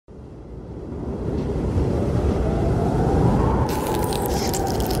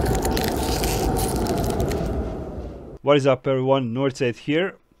What is up, everyone? Northside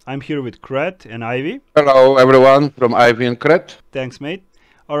here. I'm here with Kret and Ivy. Hello, everyone, from Ivy and Kret. Thanks, mate.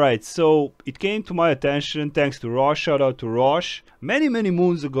 Alright, so it came to my attention thanks to Rosh. Shout out to Rosh. Many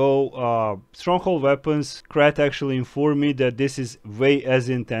moons ago, Stronghold Weapons, Kret actually informed me that this is way as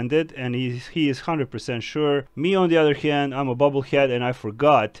intended, and he is 100% sure. Me, on the other hand, I'm a bubblehead and I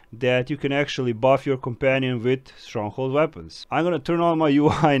forgot that you can actually buff your companion with Stronghold Weapons. I'm gonna turn on my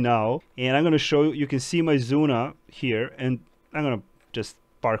UI now, and I'm gonna show you. You can see my Zuna here, and I'm gonna just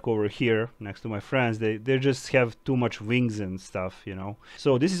park over here next to my friends. They just have too much wings and stuff, you know.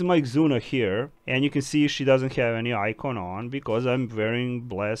 So this is my Xuna here, and you can see she doesn't have any icon on because I'm wearing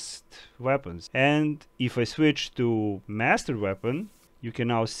blessed weapons. And if I switch to master weapon, you can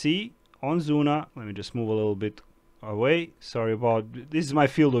now see on Xuna, let me just move a little bit away, sorry about this, is my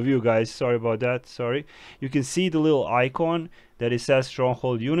field of view, guys, sorry about that, sorry. You can see the little icon that it says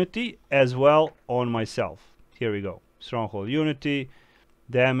Stronghold Unity as well on myself. Here we go, Stronghold Unity.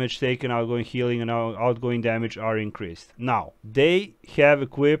 Damage taken, outgoing healing, and outgoing damage are increased. Now, they have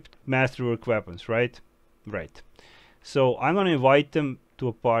equipped Masterwork weapons, right? Right. So I'm going to invite them to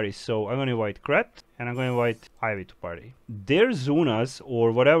a party. So I'm going to invite Kret, and I'm going to invite Ivy to party. Their Zunas,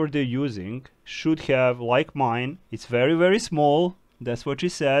 or whatever they're using, should have, like mine, it's very small. That's what she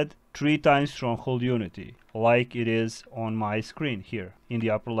said. 3 times Stronghold Unity, like it is on my screen here, in the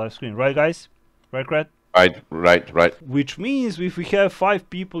upper left screen. Right, guys? Right, Kret? Right. Which means if we have 5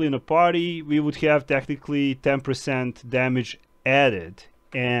 people in a party, we would have technically 10% damage added.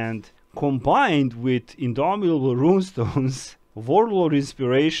 And combined with indomitable runestones, warlord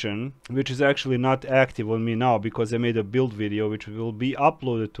inspiration, which is actually not active on me now because I made a build video which will be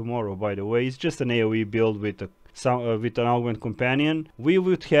uploaded tomorrow, by the way. It's just an AoE build with an augment companion. We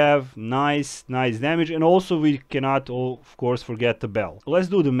would have nice damage, and also we cannot, of course, forget the bell. Let's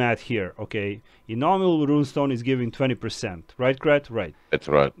do the math here, okay? Indomitable runestone is giving 20%, right, Kret? Right.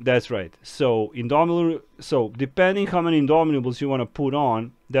 That's right. So indomitable. So depending how many indomitables you want to put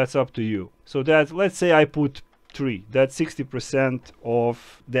on, that's up to you. So that, let's say I put 3. That's 60%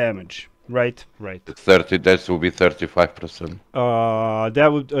 of damage. Right. 30, that will be 35%.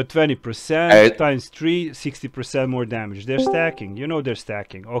 That would 20% times 3, 60% more damage. They're stacking. You know they're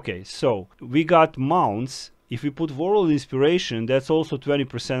stacking. Okay, so we got mounts. If we put warlord inspiration, that's also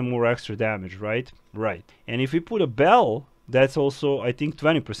 20% more extra damage, right? Right. And if we put a bell, that's also, I think,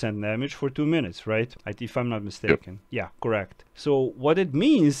 20% damage for 2 minutes, right? If I'm not mistaken. Yep. Yeah, correct. So what it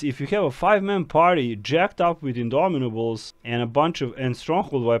means, if you have a 5-man party jacked up with indomitables and a bunch of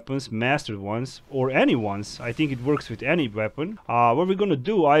stronghold weapons, mastered ones, or any ones, I think it works with any weapon. What we're gonna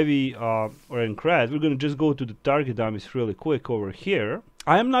do, Ivy or in Kret, we're gonna just go to the target dummies really quick over here.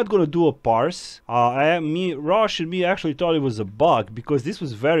 I am not gonna do a parse. Rosh and me actually thought it was a bug because this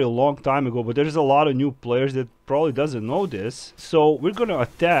was very long time ago, but there's a lot of new players that probably doesn't know this. So we're gonna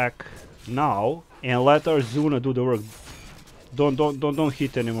attack now and let our Zuna do the work. Don't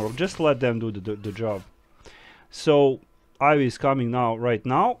hit anymore. Just let them do the job. So Ivy is coming now, right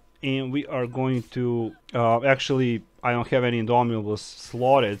now, and we are going to actually, I don't have any indomitables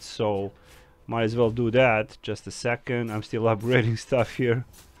slotted, so might as well do that. Just a second, I'm still upgrading stuff here.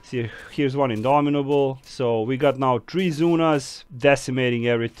 See, here's one indomitable. So we got now 3 Zunas, decimating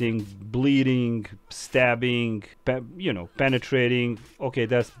everything, bleeding, stabbing, penetrating. Okay,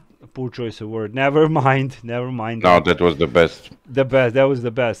 that's a poor choice of word. Never mind. No, that was the best. That was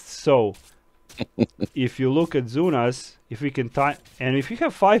the best. So if you look at Zunas, if we can time, and if you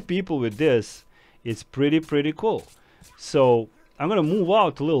have 5 people with this, it's pretty cool. So I'm gonna move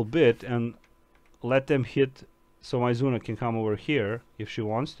out a little bit and let them hit, so my Zuna can come over here if she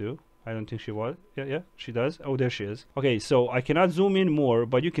wants to. I don't think she was. Yeah, she does. Oh, there she is. Okay, so I cannot zoom in more,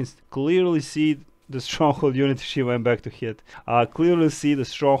 but you can clearly see the Stronghold Unity. She went back to hit. Clearly see the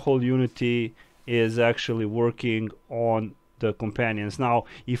Stronghold Unity is actually working on the companions. Now,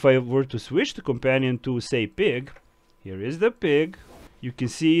 if I were to switch the companion to, say, pig, here is the pig. You can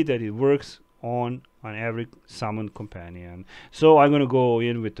see that it works on every summoned companion. So I'm gonna go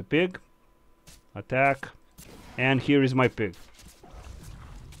in with the pig. Attack, and here is my pig.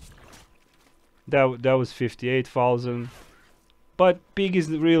 That was 58,000, but pig is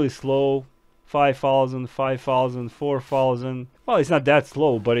really slow. 5,000, 4,000. Well, it's not that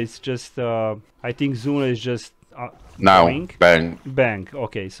slow, but it's just I think Zuna is just now bang.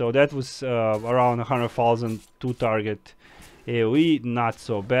 Okay, so that was around 100,000 to target AoE. Not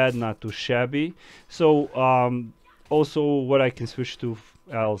so bad, not too shabby. So also what I can switch to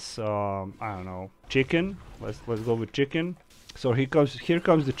else, I don't know, chicken. Let's go with chicken. So here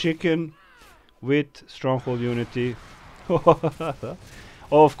comes the chicken with Stronghold Unity.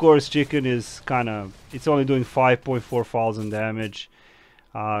 Oh, of course, chicken is kind of, it's only doing 5,400 damage.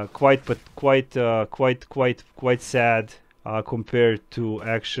 Quite sad compared to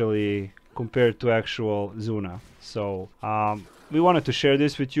actual Zuna. So we wanted to share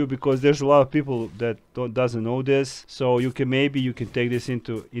this with you because there's a lot of people that doesn't know this. So you can take this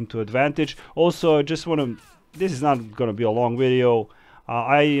into advantage. Also, I just want to. This is not going to be a long video.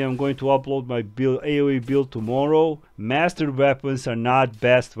 I am going to upload my AoE build tomorrow. Mastered weapons are not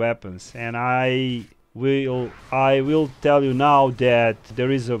best weapons, and I will tell you now that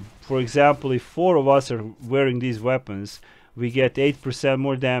there is for example, if 4 of us are wearing these weapons, we get 8%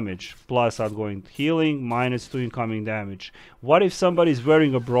 more damage, plus outgoing healing, -2 incoming damage. What if somebody's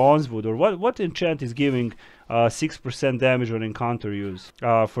wearing a bronzewood, or what enchant is giving 6% damage on encounter use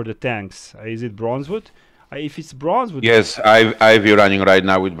for the tanks? Is it bronzewood? If it's bronzewood... Yes, Ivy running right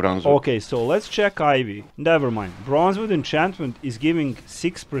now with bronzewood. Okay, so let's check Ivy. Never mind. Bronzewood enchantment is giving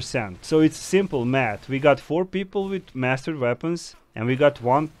 6%. So it's simple math. We got 4 people with mastered weapons, and we got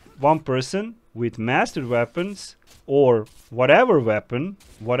one person with mastered weapons, or whatever weapon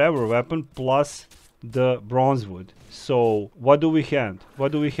plus the bronzewood. So what do we have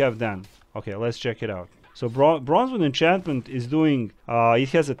then? Okay, let's check it out. So bronzewood enchantment is doing, it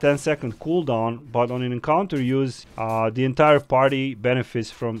has a 10-second cooldown, but on an encounter use, the entire party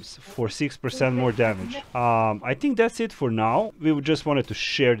benefits for 6% more damage. I think that's it for now. We just wanted to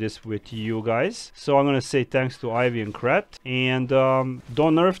share this with you guys. So I'm gonna say thanks to Ivy and Kret, and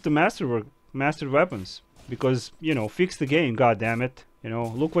don't nerf the mastered weapons, because, you know, fix the game, god damn it. You know,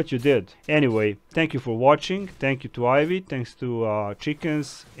 look what you did. Anyway, thank you for watching. Thank you to Ivy. Thanks to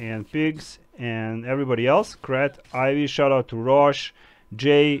chickens and pigs and everybody else. Kret, Ivy, shout out to Rosh,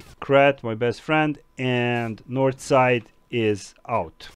 Jay, Kret, my best friend, and Northside is out.